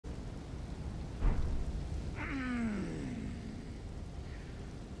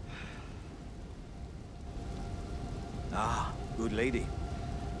Good lady,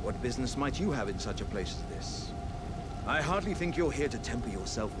 what business might you have in such a place as this? I hardly think you're here to temper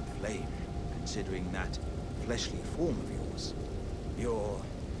yourself with flame, considering that fleshly form of yours. Your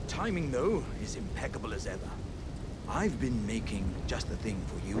timing, though, is impeccable as ever. I've been making just the thing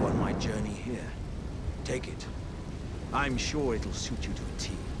for you on my journey here. Take it. I'm sure it'll suit you to a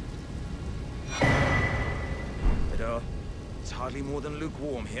T. But, it's hardly more than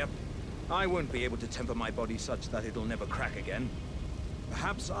lukewarm here. I won't be able to temper my body such that it'll never crack again.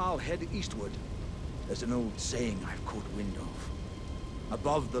 Perhaps I'll head eastward. There's an old saying I've caught wind of.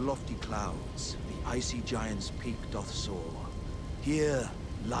 Above the lofty clouds, the icy giant's peak doth soar. Here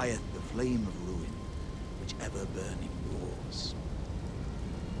lieth the flame of ruin, which ever burning roars.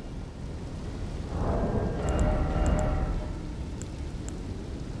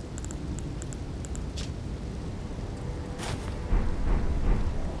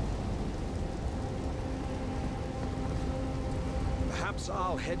 Perhaps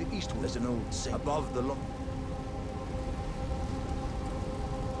I'll head eastward. There's an old saying above the